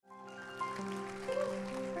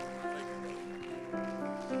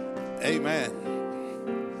Amen.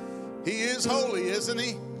 He is holy, isn't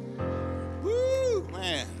he? Woo,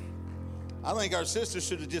 man. I think our sister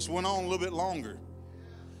should have just went on a little bit longer.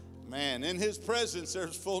 Man, in his presence,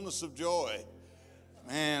 there's fullness of joy.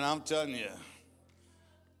 Man, I'm telling you.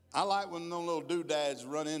 I like when those little doodads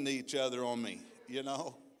run into each other on me, you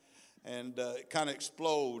know, and kind of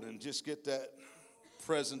explode and just get that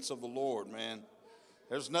presence of the Lord, man.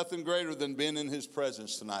 There's nothing greater than being in his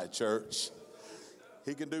presence tonight, church.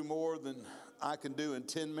 He can do more than I can do in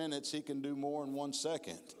 10 minutes. He can do more in 1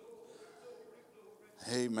 second.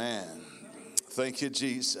 Amen. Thank you,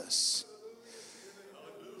 Jesus.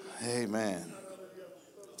 Amen.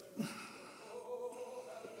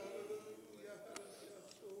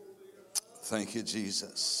 Thank you,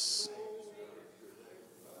 Jesus.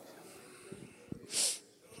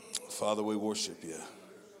 Father, we worship you.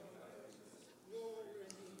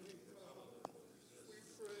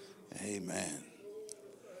 Amen.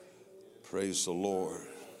 Praise the Lord.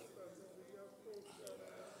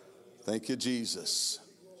 Thank you, Jesus.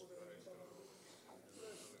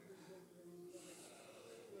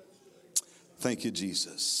 Thank you,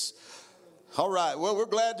 Jesus. All right. Well, we're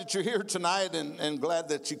glad that you're here tonight and glad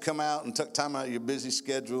that you come out and took time out of your busy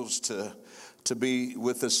schedules to be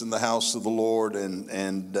with us in the house of the Lord.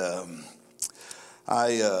 And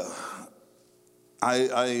I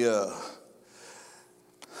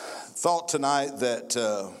thought tonight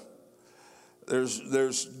that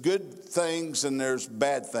there's good things and there's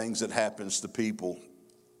bad things that happens to people.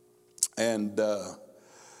 And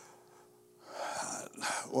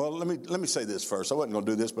well, let me say this first. I wasn't going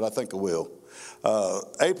to do this, but I think I will.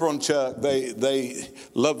 April and Chuck, they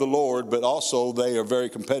love the Lord, but also they are very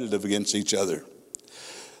competitive against each other.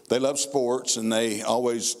 They love sports, and they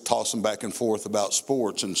always toss them back and forth about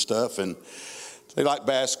sports and stuff. And they like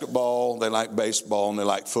basketball, they like baseball, and they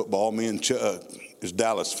like football. Me and Chuck is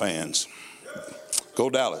Dallas fans. Go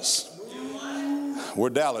Dallas. We're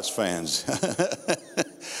Dallas fans.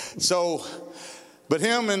 So, but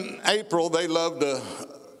him and April, they love the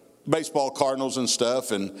baseball Cardinals and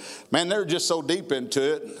stuff. And, man, they're just so deep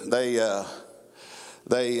into it.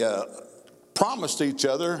 They promised each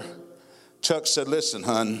other. Chuck said, listen,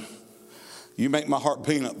 hon, you make my heart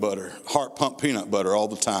pump peanut butter all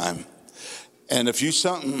the time. And if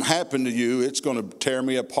something happened to you, it's going to tear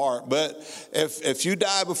me apart. But if you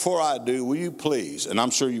die before I do, will you please, and I'm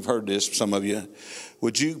sure you've heard this, some of you,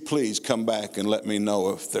 would you please come back and let me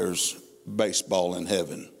know if there's baseball in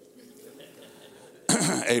heaven?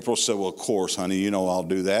 April said, well, of course, honey, you know I'll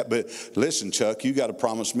do that. But listen, Chuck, you got to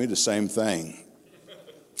promise me the same thing.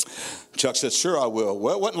 Chuck said, sure I will.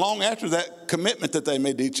 Well, it wasn't long after that commitment that they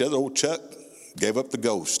made to each other, old Chuck gave up the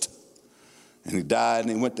ghost. And he died and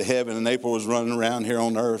he went to heaven, and April was running around here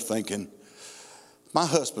on earth thinking, my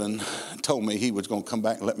husband told me he was going to come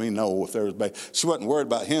back and let me know if there was baseball. She wasn't worried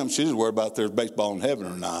about him. She was worried about if there's baseball in heaven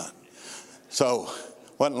or not. So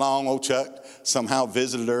wasn't long, old Chuck somehow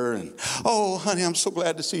visited her and, oh, honey, I'm so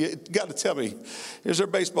glad to see you. You got to tell me, is there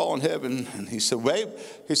baseball in heaven? And he said, babe,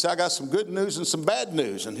 I got some good news and some bad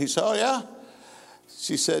news. And he said, oh, yeah?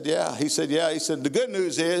 She said, yeah. He said, yeah. He said, the good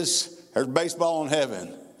news is there's baseball in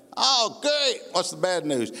heaven. Oh, great. What's the bad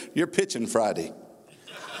news? You're pitching Friday.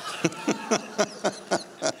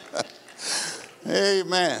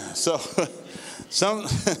 Amen. So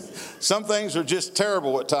some things are just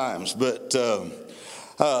terrible at times, but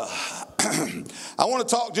I want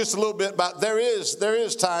to talk just a little bit about there is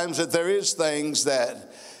times that there is things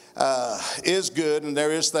that is good and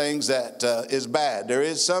there is things that is bad. There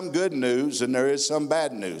is some good news and there is some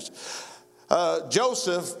bad news.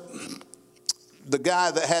 Joseph, the guy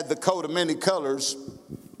that had the coat of many colors,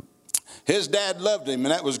 his dad loved him,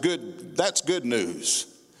 and that was good. That's good news.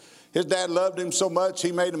 His dad loved him so much,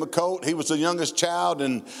 he made him a coat. He was the youngest child,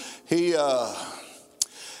 and he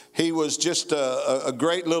was just a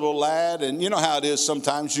great little lad. And you know how it is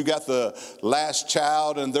sometimes. You got the last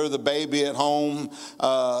child, and they're the baby at home.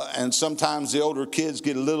 And sometimes the older kids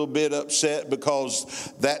get a little bit upset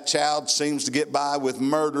because that child seems to get by with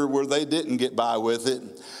murder where they didn't get by with it.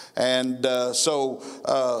 And so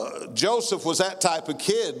Joseph was that type of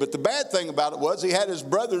kid. But the bad thing about it was he had his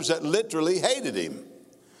brothers that literally hated him.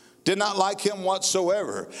 Did not like him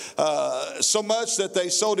whatsoever. So much that they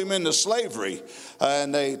sold him into slavery.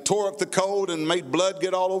 And they tore up the coat and made blood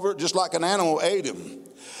get all over it, just like an animal ate him.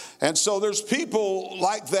 And so there's people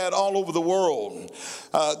like that all over the world.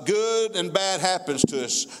 Good and bad happens to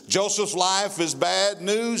us. Joseph's life is bad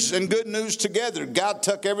news and good news together. God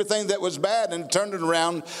took everything that was bad and turned it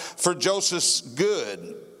around for Joseph's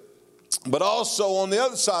good. But also on the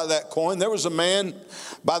other side of that coin, there was a man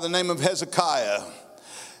by the name of Hezekiah.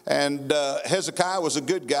 And Hezekiah was a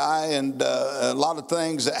good guy, and a lot of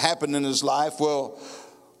things that happened in his life. Well,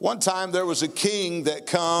 one time there was a king that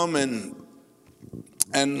come and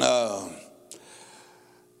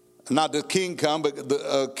not the king come, but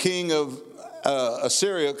the king of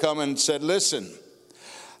Assyria come and said, listen,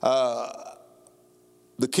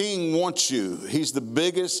 the king wants you. He's the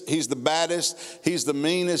biggest, he's the baddest, he's the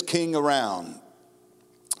meanest king around.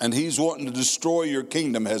 And he's wanting to destroy your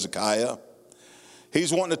kingdom, Hezekiah.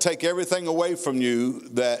 He's wanting to take everything away from you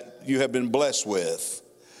that you have been blessed with.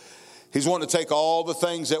 He's wanting to take all the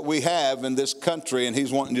things that we have in this country, and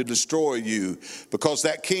he's wanting to destroy you because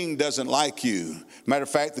that king doesn't like you. Matter of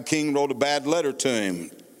fact, the king wrote a bad letter to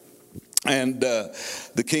him. And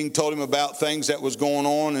the king told him about things that was going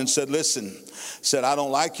on and said, listen, said, I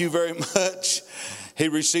don't like you very much. He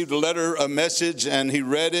received a letter, a message, and he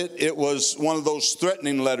read it. It was one of those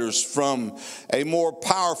threatening letters from a more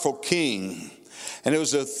powerful king. And it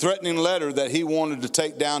was a threatening letter that he wanted to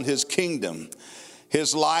take down his kingdom.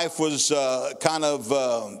 His life was kind of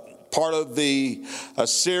part of the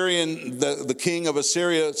Assyrian, the king of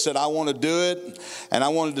Assyria said, I want to do it, and I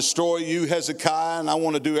want to destroy you, Hezekiah, and I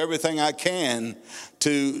want to do everything I can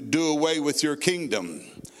to do away with your kingdom.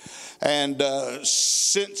 And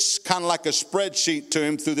sent kind of like a spreadsheet to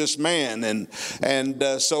him through this man.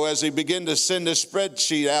 And so as he began to send this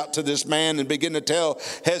spreadsheet out to this man and begin to tell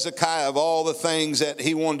Hezekiah of all the things that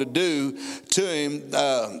he wanted to do to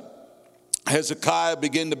him, Hezekiah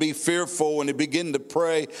began to be fearful, and he began to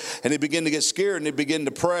pray, and he began to get scared, and he began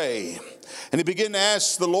to pray. And he began to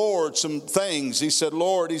ask the Lord some things. He said,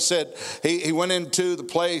 Lord, he said, he went into the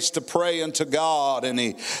place to pray unto God. And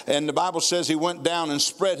the Bible says he went down and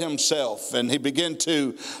spread himself. And he began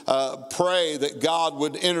to pray that God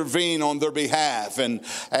would intervene on their behalf. And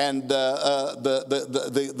the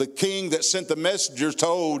king that sent the messengers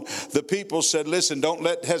told the people, said, listen, don't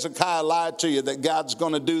let Hezekiah lie to you that God's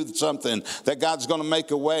going to do something, that God's going to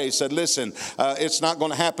make a way. He said, listen, it's not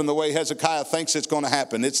going to happen the way Hezekiah thinks it's going to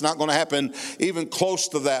happen. It's not going to happen even close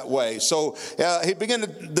to that way. So he began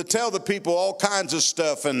to tell the people all kinds of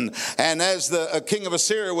stuff. And as the king of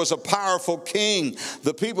Assyria was a powerful king,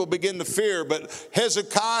 the people began to fear. But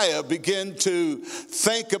Hezekiah began to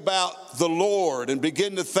think about the Lord and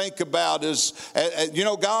begin to think about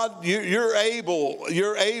God, you're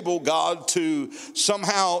able, God, to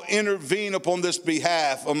somehow intervene upon this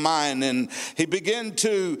behalf of mine. And he began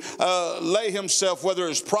to lay himself, whether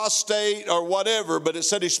it's prostrate or whatever, but it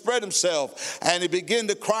said he spread himself and he began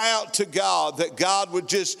to cry out to God that God would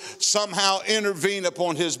just somehow intervene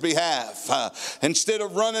upon his behalf. Instead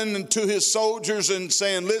of running into his soldiers and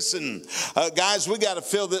saying, listen, guys, we got to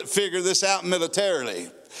figure this out militarily.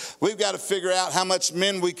 We've got to figure out how much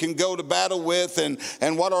men we can go to battle with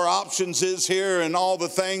and what our options is here and all the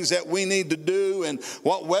things that we need to do and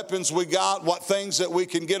what weapons we got, what things that we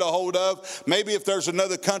can get a hold of. Maybe if there's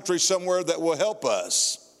another country somewhere that will help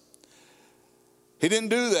us. He didn't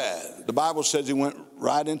do that. The Bible says he went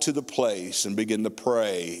right into the place and began to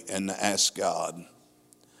pray and to ask God.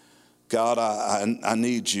 God, I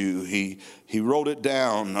need you. He wrote it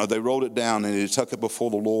down, or they wrote it down, and he took it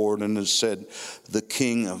before the Lord and it said, the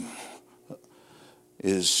king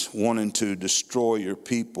is wanting to destroy your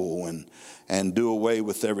people and do away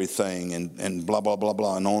with everything and blah, blah, blah,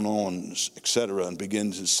 blah, and on, etc. And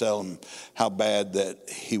begins to tell him how bad that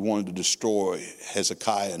he wanted to destroy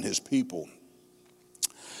Hezekiah and his people.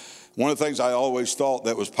 One of the things I always thought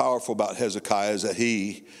that was powerful about Hezekiah is that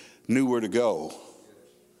he knew where to go.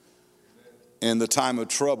 In the time of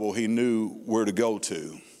trouble, he knew where to go to.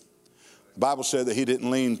 The Bible said that he didn't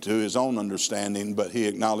lean to his own understanding, but he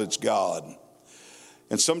acknowledged God.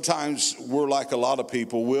 And sometimes we're like a lot of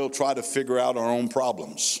people. We'll try to figure out our own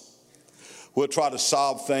problems. We'll try to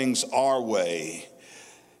solve things our way.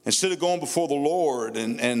 Instead of going before the Lord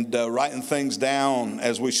and writing things down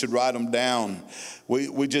as we should write them down,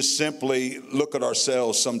 we just simply look at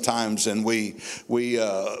ourselves sometimes, and we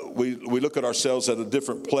look at ourselves at a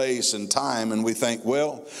different place and time, and we think,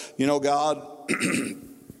 well, God,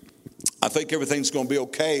 I think everything's going to be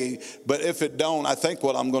okay, but if it don't, I think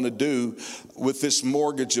what I'm going to do with this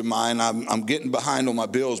mortgage of mine, I'm getting behind on my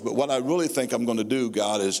bills, but what I really think I'm going to do,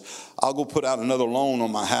 God, is I'll go put out another loan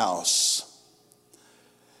on my house.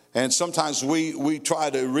 And sometimes we try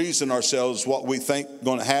to reason ourselves what we think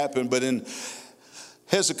going to happen. But in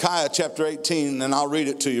Hezekiah chapter 18, and I'll read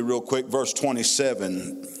it to you real quick, verse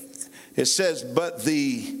 27. It says,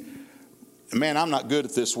 man, I'm not good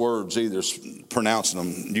at this words either, pronouncing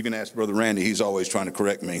them. You can ask Brother Randy. He's always trying to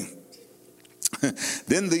correct me.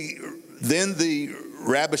 Then the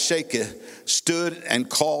Rabshakeh stood and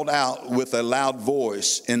called out with a loud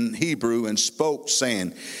voice in Hebrew and spoke,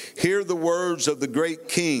 saying, hear the words of the great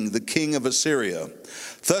king, the king of Assyria.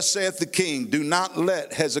 Thus saith the king, do not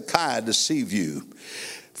let Hezekiah deceive you,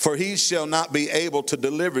 for he shall not be able to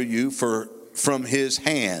deliver you from his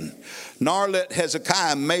hand. Nor let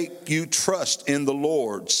Hezekiah make you trust in the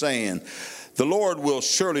Lord, saying, the Lord will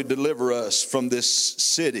surely deliver us from this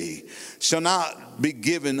city. Shall not be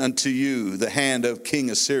given unto you the hand of King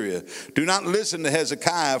Assyria. Do not listen to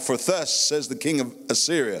Hezekiah, for thus says the king of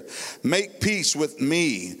Assyria, make peace with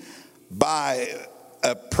me by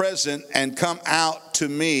a present and come out to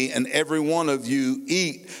me, and every one of you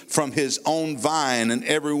eat from his own vine, and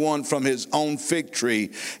every one from his own fig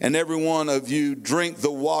tree, and every one of you drink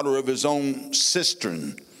the water of his own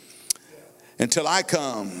cistern, until I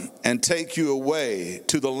come and take you away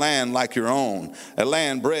to the land like your own, a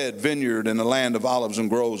land, bread, vineyard, and a land of olives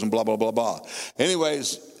and groves, and blah, blah, blah, blah.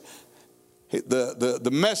 Anyways, the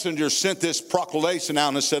messenger sent this proclamation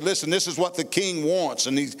out and said, listen, this is what the king wants.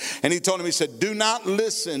 And he told him, he said, do not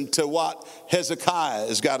listen to what Hezekiah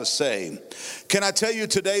has got to say. Can I tell you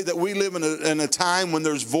today that we live in a time when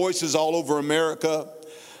there's voices all over America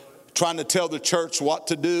trying to tell the church what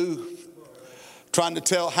to do, trying to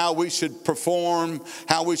tell how we should perform,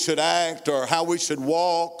 how we should act, or how we should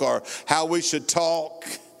walk, or how we should talk.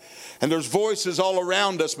 And there's voices all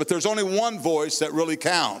around us, but there's only one voice that really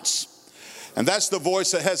counts. And that's the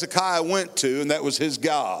voice that Hezekiah went to, and that was his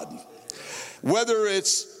God. Whether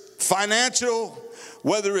it's financial,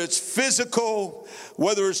 whether it's physical,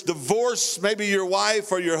 whether it's divorce, maybe your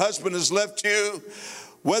wife or your husband has left you,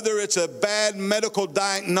 whether it's a bad medical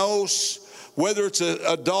diagnosis, whether it's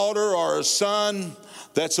a daughter or a son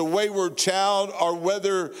that's a wayward child, or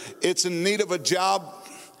whether it's in need of a job,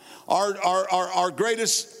 our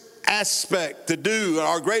greatest aspect to do,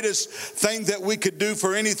 our greatest thing that we could do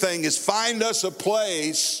for anything is find us a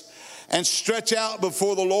place and stretch out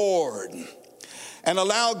before the Lord and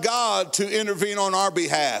allow God to intervene on our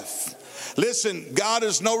behalf. Listen, God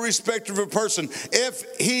is no respecter of a person. If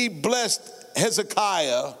he blessed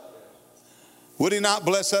Hezekiah, would he not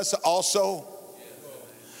bless us also?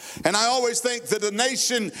 And I always think that the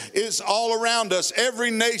nation is all around us.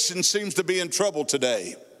 Every nation seems to be in trouble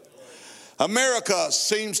today. America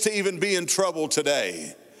seems to even be in trouble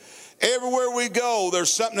today. Everywhere we go,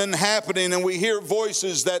 there's something happening, and we hear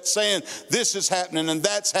voices that saying this is happening and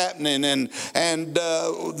that's happening, and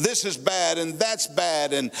this is bad and that's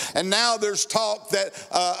bad, and now there's talk that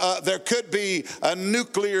there could be a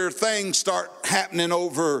nuclear thing start happening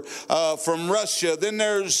over from Russia. Then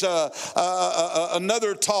there's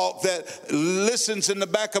another talk that listens in the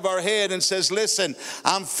back of our head and says, "Listen,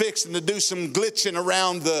 I'm fixing to do some glitching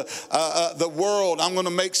around the world. I'm going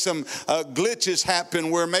to make some glitches happen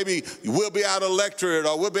where maybe we'll be out of electorate,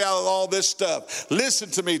 or we'll be out of all this stuff." Listen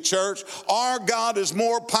to me, church. Our God is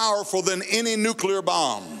more powerful than any nuclear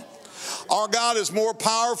bomb. Our God is more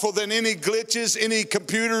powerful than any glitches, any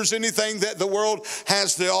computers, anything that the world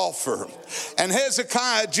has to offer. And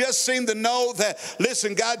Hezekiah just seemed to know that,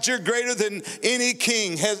 listen, God, you're greater than any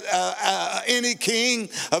king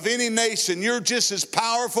of any nation. You're just as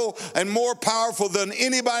powerful and more powerful than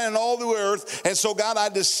anybody in all the earth. And so, God, I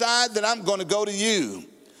decide that I'm going to go to you.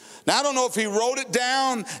 Now, I don't know if he wrote it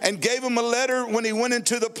down and gave him a letter when he went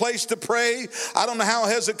into the place to pray. I don't know how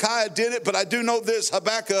Hezekiah did it, but I do know this.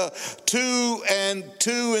 Habakkuk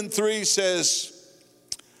 2:2-3 says,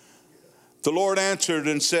 the Lord answered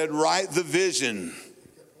and said, write the vision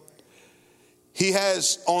he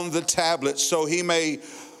has on the tablet, so he may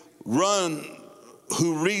run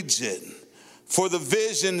who reads it. For the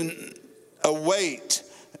vision await.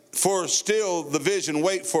 For still the vision,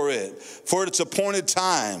 wait for it, for its appointed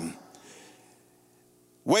time.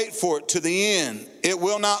 Wait for it to the end. It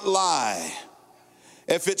will not lie.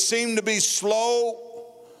 If it seemed to be slow,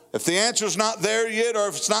 if the answer's not there yet, or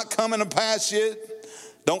if it's not coming to pass yet,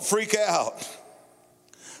 don't freak out.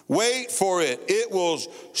 Wait for it. It will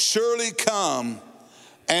surely come,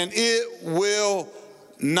 and it will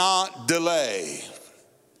not delay.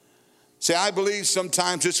 See, I believe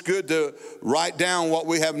sometimes it's good to write down what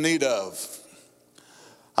we have need of.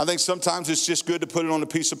 I think sometimes it's just good to put it on a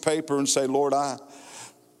piece of paper and say, Lord, I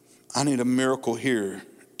need a miracle here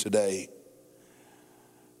today.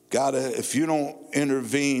 God, if you don't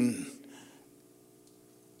intervene,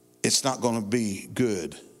 it's not going to be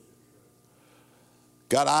good.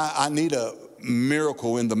 God, I need a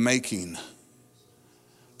miracle in the making.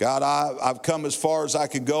 God, I've come as far as I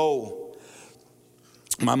could go.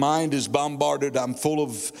 My mind is bombarded. I'm full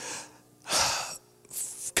of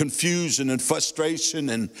confusion and frustration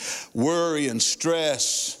and worry and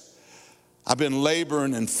stress. I've been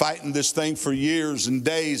laboring and fighting this thing for years and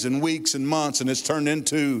days and weeks and months, and it's turned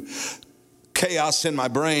into chaos in my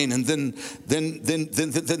brain. And then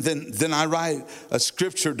I write a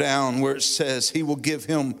scripture down where it says, he will give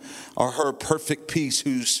him or her perfect peace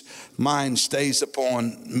whose mind stays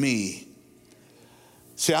upon me.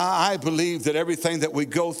 See, I believe that everything that we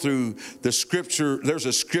go through, there's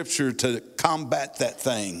a scripture to combat that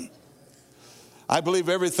thing. I believe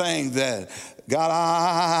everything that, God,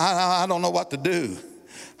 I don't know what to do.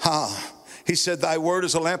 He said, thy word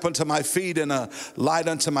is a lamp unto my feet and a light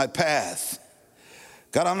unto my path.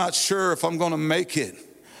 God, I'm not sure if I'm going to make it.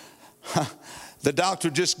 The doctor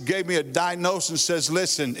just gave me a diagnosis and says,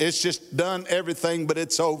 listen, it's just done everything, but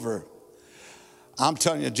it's over. I'm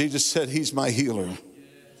telling you, Jesus said he's my healer.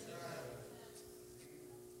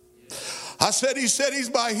 He said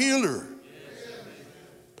he's my healer.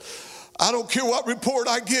 I don't care what report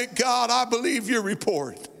I get, God, I believe your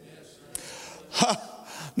report.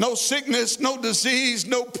 No sickness, no disease,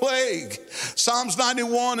 no plague. Psalms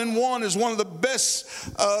 91:1 is one of the best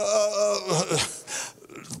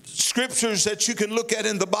scriptures that you can look at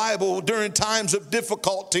in the Bible during times of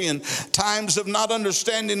difficulty and times of not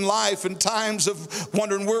understanding life and times of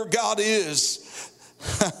wondering where God is.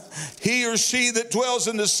 He or she that dwells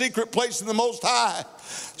in the secret place of the Most High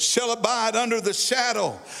shall abide under the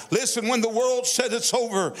shadow. Listen, when the world said it's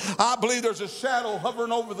over, I believe there's a shadow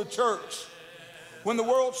hovering over the church. When the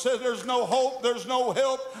world says there's no hope, there's no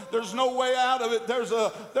help, there's no way out of it, there's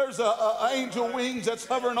a angel wings that's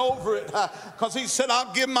hovering over it. Because he said,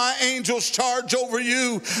 I'll give my angels charge over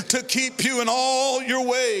you to keep you in all your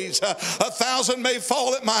ways. 1,000 may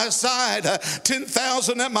fall at my side,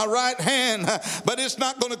 10,000 at my right hand, but it's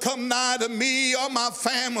not going to come nigh to me or my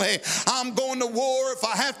family. I'm going to war. If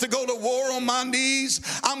I have to go to war on my knees,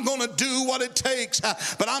 I'm going to do what it takes.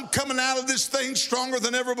 But I'm coming out of this thing stronger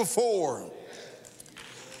than ever before.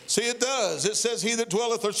 See, it does. It says, he that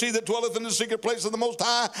dwelleth or she that dwelleth in the secret place of the Most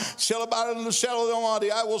High shall abide in the shadow of the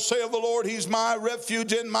Almighty. I will say of the Lord, he's my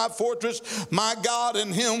refuge and my fortress, my God,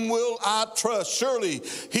 in him will I trust. Surely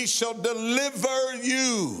he shall deliver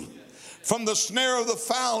you from the snare of the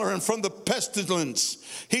fowler and from the pestilence.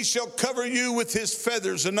 He shall cover you with his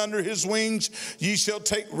feathers, and under his wings ye shall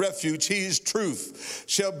take refuge. His truth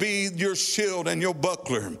shall be your shield and your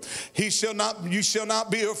buckler. You shall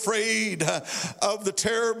not be afraid of the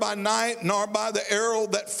terror by night, nor by the arrow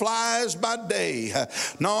that flies by day,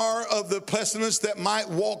 nor of the pestilence that might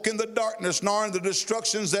walk in the darkness, nor in the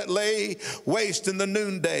destructions that lay waste in the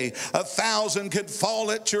noonday. 1,000 could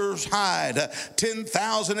fall at your side,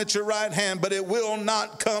 10,000 at your right hand, but it will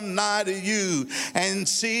not come nigh to you. And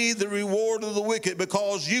see the reward of the wicked,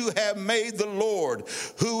 because you have made the Lord,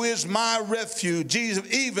 who is my refuge,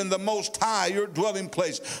 even the Most High, your dwelling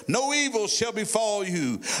place. No evil shall befall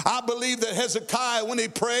you. I believe that Hezekiah, when he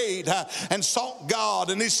prayed and sought God,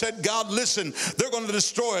 and he said, God, listen, they're going to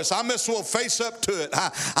destroy us. I must well face up to it.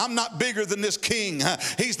 I'm not bigger than this king.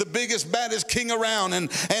 He's the biggest, baddest king around. And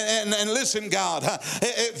listen, God,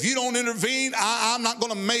 if you don't intervene, I'm not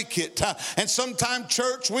going to make it. And sometimes,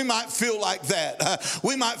 church, we might feel like that.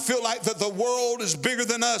 We might feel like that the world is bigger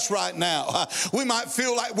than us right now. We might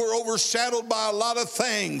feel like we're overshadowed by a lot of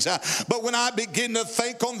things. But when I begin to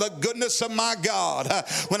think on the goodness of my God,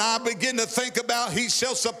 when I begin to think about he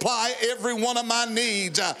shall supply every one of my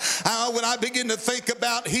needs, when I begin to think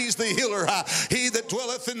about he's the healer, he that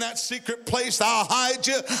dwelleth in that secret place, I'll hide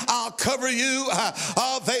you, I'll cover you.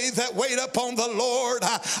 All they that wait upon the Lord,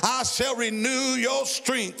 I shall renew your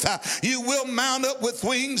strength. You will mount up with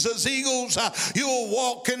wings as eagles. You will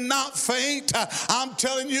walk and not faint. I'm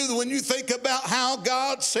telling you that when you think about how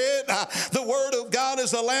God said the word of God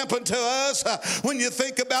is a lamp unto us, when you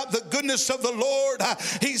think about the goodness of the Lord,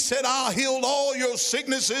 he said, I'll heal all your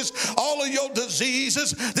sicknesses, all of your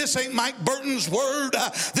diseases. This ain't Mike Burton's word.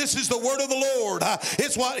 This is the word of the Lord.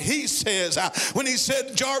 It's what he says. When he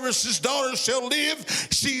said Jairus' daughter shall live,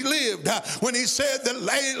 she lived. When he said that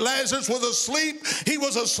Lazarus was asleep, he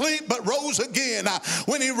was asleep but rose again.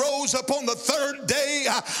 When he rose up on the third day,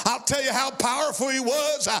 I'll tell you how powerful he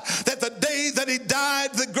was, that the day that he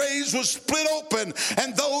died, the graves were split open,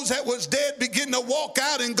 and those that was dead began to walk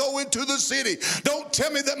out and go into the city. Don't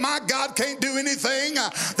tell me that my God can't do anything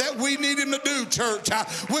that we need him to do, church.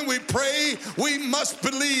 When we pray, we must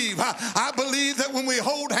believe. I believe that when we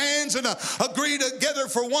hold hands and agree together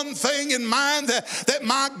for one thing in mind, that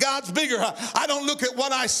my God's bigger. I don't look at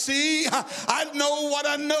what I see. I know what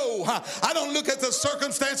I know. I don't look at the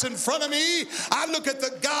circumstance in front of me. I look at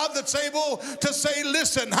the God that's able to say,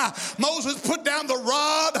 listen, Moses put down the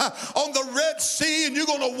rod on the Red Sea and you're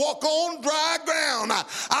going to walk on dry ground.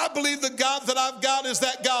 I believe the God that I've got is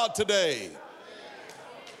that God today.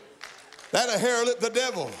 That'll herald the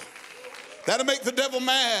devil. That'll make the devil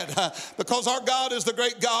mad, because our God is the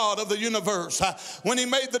great God of the universe. When he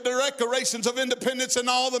made the Declarations of Independence and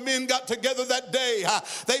all the men got together that day,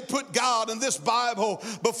 they put God and this Bible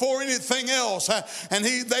before anything else. And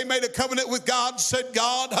they made a covenant with God, said,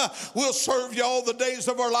 God, we'll serve you all the days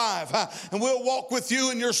of our life. And we'll walk with you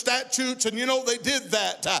in your statutes. And you know, they did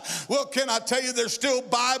that. Well, can I tell you, there's still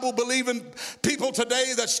Bible-believing people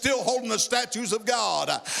today that's still holding the statutes of God.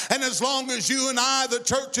 And as long as you and I, the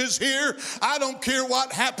church, is here, I don't care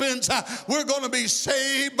what happens. We're going to be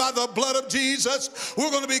saved by the blood of Jesus. We're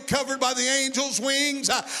going to be covered by the angels' wings.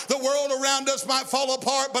 The world around us might fall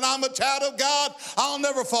apart, but I'm a child of God. I'll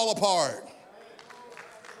never fall apart.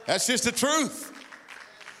 That's just the truth.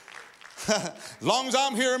 As long as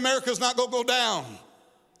I'm here, America's not going to go down.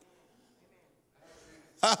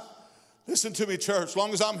 Listen to me, church. As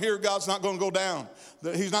long as I'm here, God's not going to go down.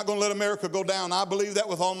 He's not going to let America go down. I believe that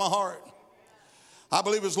with all my heart. I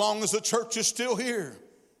believe as long as the church is still here.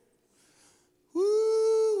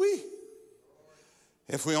 Woo-wee.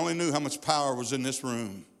 If we only knew how much power was in this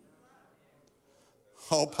room.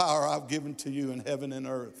 All power I've given to you in heaven and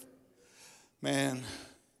earth. Man,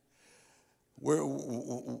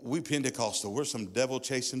 we Pentecostal, we're some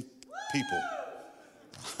devil-chasing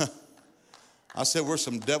people. I said we're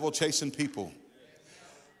some devil-chasing people.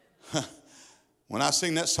 When I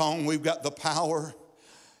sing that song, we've got the power.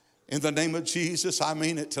 In the name of Jesus, I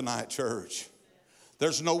mean it tonight, church.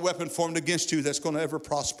 There's no weapon formed against you that's going to ever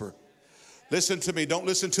prosper. Listen to me. Don't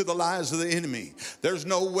listen to the lies of the enemy. There's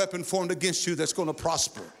no weapon formed against you that's going to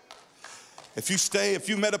prosper. If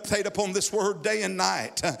you meditate upon this word day and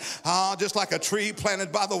night, just like a tree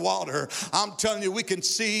planted by the water, I'm telling you, we can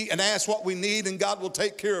see and ask what we need and God will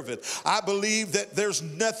take care of it. I believe that there's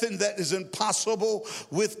nothing that is impossible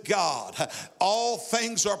with God. All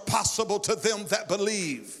things are possible to them that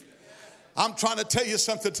believe. I'm trying to tell you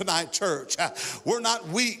something tonight, church. We're not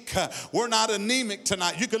weak. We're not anemic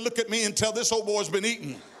tonight. You can look at me and tell this old boy's been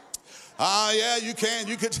eating. Yeah, you can.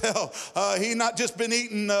 You can tell. He not just been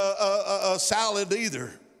eating a salad either.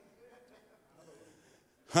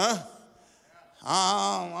 Huh?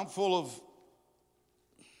 I'm full of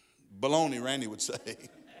baloney, Randy would say.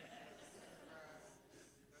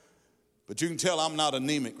 But you can tell I'm not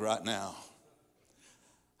anemic right now.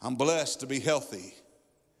 I'm blessed to be healthy.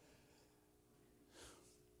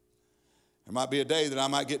 There might be a day that I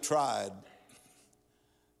might get tried,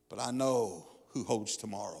 but I know who holds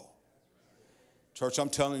tomorrow. Church, I'm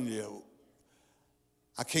telling you,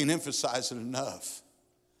 I can't emphasize it enough.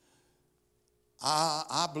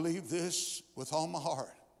 I believe this with all my heart.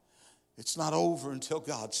 It's not over until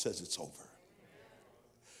God says it's over.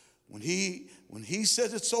 When he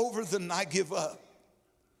says it's over, then I give up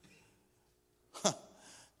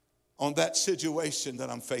on that situation that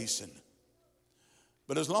I'm facing.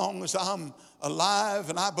 But as long as I'm alive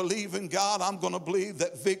and I believe in God, I'm going to believe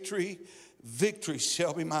that victory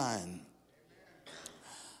shall be mine.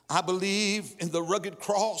 I believe in the rugged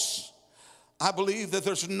cross. I believe that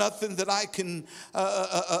there's nothing that I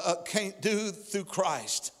can't do through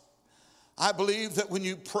Christ. I believe that when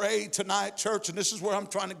you pray tonight, church, and this is where I'm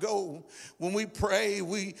trying to go, when we pray,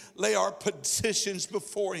 we lay our petitions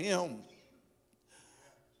before Him.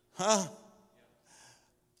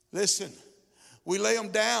 Listen. We lay them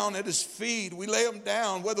down at His feet. We lay them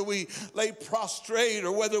down, whether we lay prostrate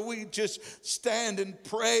or whether we just stand and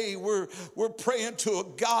pray. We're praying to a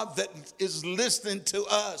God that is listening to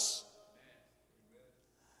us.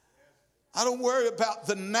 I don't worry about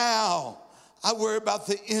the now. I worry about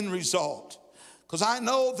the end result. Because I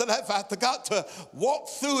know that if I've got to walk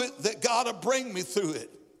through it, that God will bring me through it.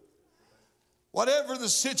 Whatever the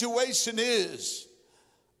situation is,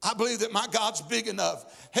 I believe that my God's big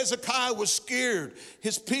enough. Hezekiah was scared.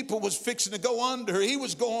 His people was fixing to go under. He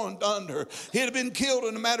was going under. He'd have been killed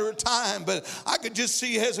in a matter of time. But I could just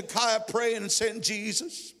see Hezekiah praying and saying,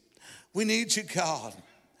 Jesus, we need you, God.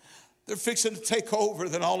 They're fixing to take over.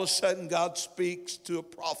 Then all of a sudden God speaks to a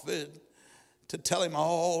prophet to tell him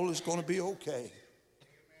all is going to be okay.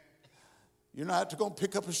 You're not going to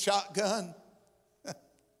pick up a shotgun.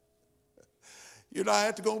 You're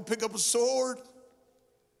not going to pick up a sword.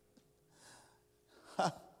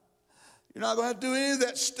 You're not going to do any of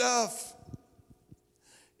that stuff.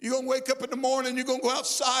 You're going to wake up in the morning, you're going to go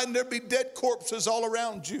outside, and there'll be dead corpses all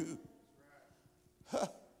around you. Huh.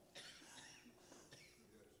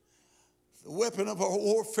 The weapon of our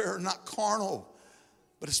warfare are not carnal,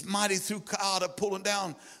 but it's mighty through God of pulling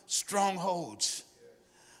down strongholds.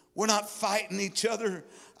 We're not fighting each other.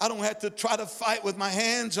 I don't have to try to fight with my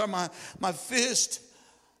hands or my fist.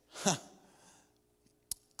 Huh.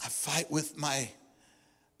 I fight with my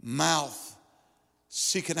mouth,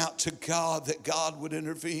 seeking out to God that God would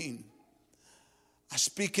intervene. I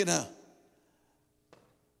speak in a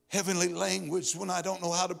heavenly language when I don't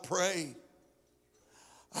know how to pray.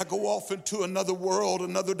 I go off into another world,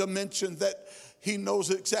 another dimension that he knows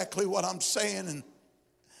exactly what I'm saying,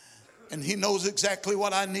 and he knows exactly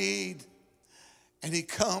what I need. And he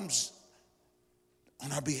comes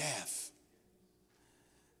on our behalf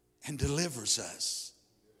and delivers us.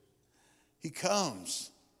 He comes.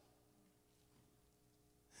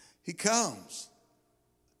 He comes.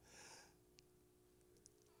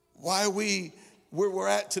 Why are we where we're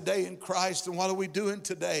at today in Christ, and what are we doing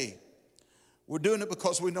today? We're doing it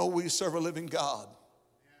because we know we serve a living God.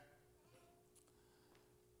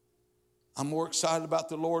 I'm more excited about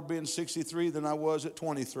the Lord being 63 than I was at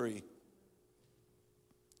 23.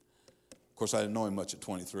 Of course, I didn't know him much at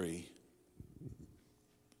 23.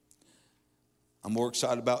 I'm more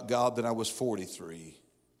excited about God than I was 43.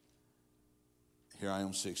 Here I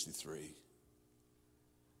am 63.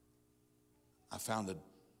 I found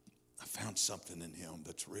something in him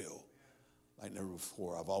that's real, like never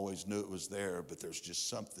before. I've always knew it was there, but there's just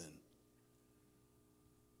something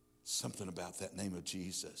about that name of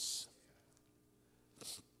Jesus.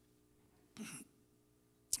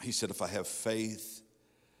 He said, if I have faith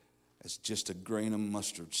as just a grain of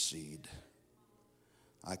mustard seed,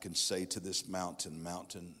 I can say to this mountain,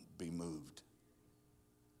 mountain, be moved.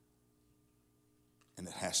 And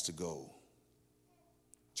it has to go.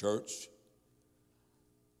 Church,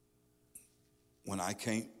 when I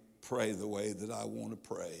can't pray the way that I want to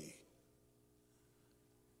pray,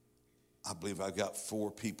 I believe I've got 4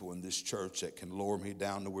 people in this church that can lower me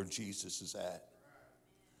down to where Jesus is at.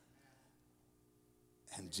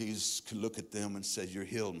 And Jesus can look at them and say, you're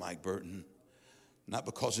healed, Mike Burton. Not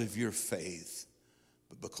because of your faith,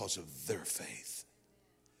 but because of their faith.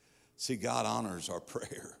 See, God honors our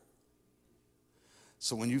prayer.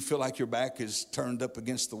 So when you feel like your back is turned up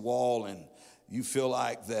against the wall and you feel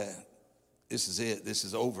like that this is it, this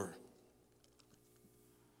is over.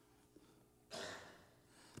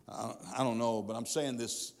 I don't know, but I'm saying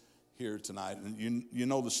this here tonight. And you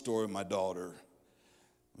know the story of my daughter.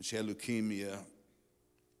 When she had leukemia,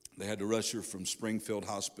 they had to rush her from Springfield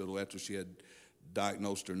Hospital after she had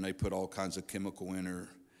diagnosed her, and they put all kinds of chemical in her.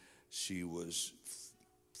 She was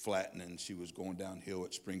flattening. She was going downhill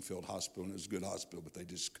at Springfield Hospital, and it was a good hospital, but they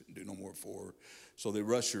just couldn't do no more for her. So they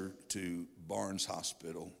rushed her to Barnes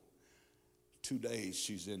Hospital. 2 days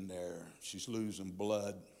she's in there. She's losing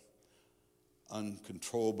blood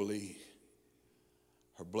uncontrollably.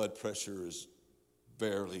 Her blood pressure is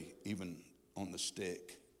barely even on the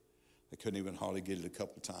stick. They couldn't even hardly get it a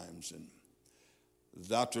couple times. And the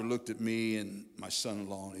doctor looked at me and my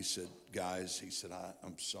son-in-law, and he said, guys, he said,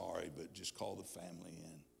 I'm sorry, but just call the family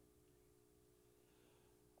in.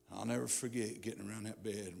 And I'll never forget getting around that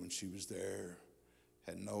bed when she was there.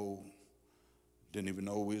 Didn't even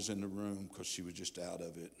know we was in the room because she was just out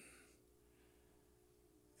of it.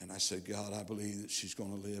 And I said, God, I believe that she's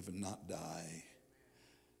going to live and not die,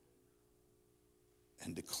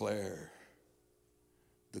 and declare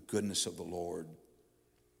the goodness of the Lord.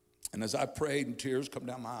 And as I prayed and tears come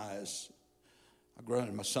down my eyes, I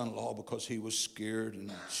grounded my son-in-law because he was scared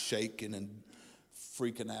and shaking and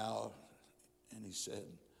freaking out. And he said,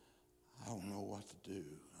 I don't know what to do.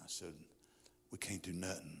 I said, we can't do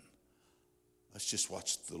nothing. Let's just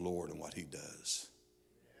watch the Lord and what he does.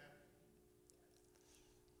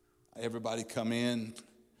 Everybody come in.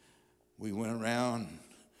 We went around.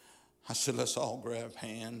 I said, let's all grab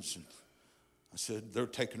hands. And I said, they're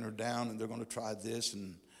taking her down and they're going to try this.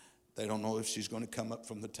 And they don't know if she's going to come up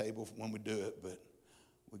from the table when we do it. But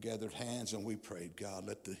we gathered hands and we prayed, God,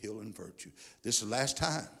 let the healing virtue. This is the last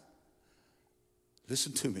time.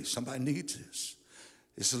 Listen to me. Somebody needs this.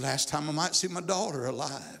 This is the last time I might see my daughter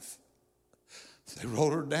alive. They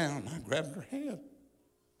rolled her down. I grabbed her hand.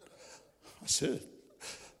 I said,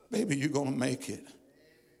 baby, you're going to make it.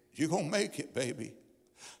 You're going to make it, baby.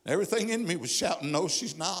 Everything in me was shouting, no,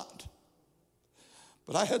 she's not.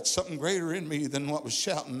 But I had something greater in me than what was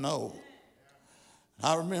shouting no.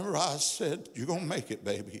 I remember I said, you're going to make it,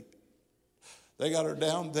 baby. They got her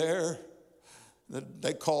down there.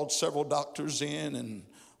 They called several doctors in, and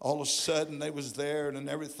all of a sudden they was there and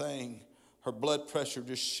everything. Her blood pressure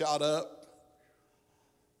just shot up.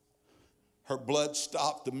 Her blood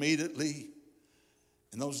stopped immediately.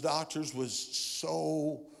 And those doctors was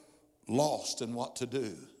so lost in what to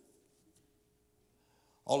do.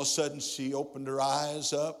 All of a sudden, she opened her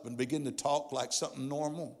eyes up and began to talk like something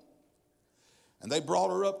normal. And they brought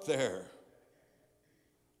her up there.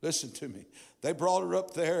 Listen to me. They brought her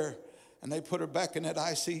up there and they put her back in that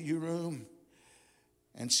ICU room.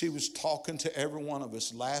 And she was talking to every one of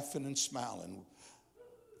us, laughing and smiling.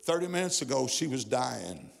 30 minutes ago, she was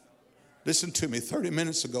dying. Listen to me. 30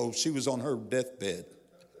 minutes ago, she was on her deathbed.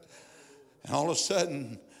 And all of a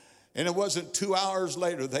sudden, and it wasn't 2 hours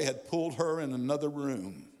later, they had pulled her in another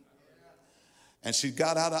room. And she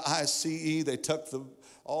got out of ICU. They took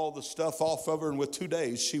all the stuff off of her. And with 2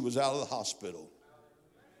 days, she was out of the hospital.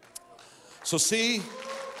 So see,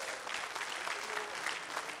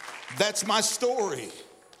 that's my story.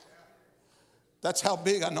 That's how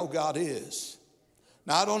big I know God is.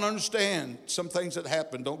 Now, I don't understand some things that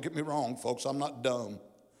happen. Don't get me wrong, folks. I'm not dumb.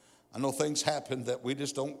 I know things happen that we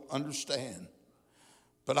just don't understand.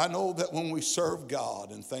 But I know that when we serve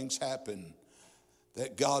God and things happen,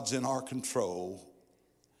 that God's in our control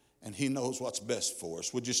and He knows what's best for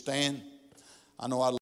us. Would you stand? I know I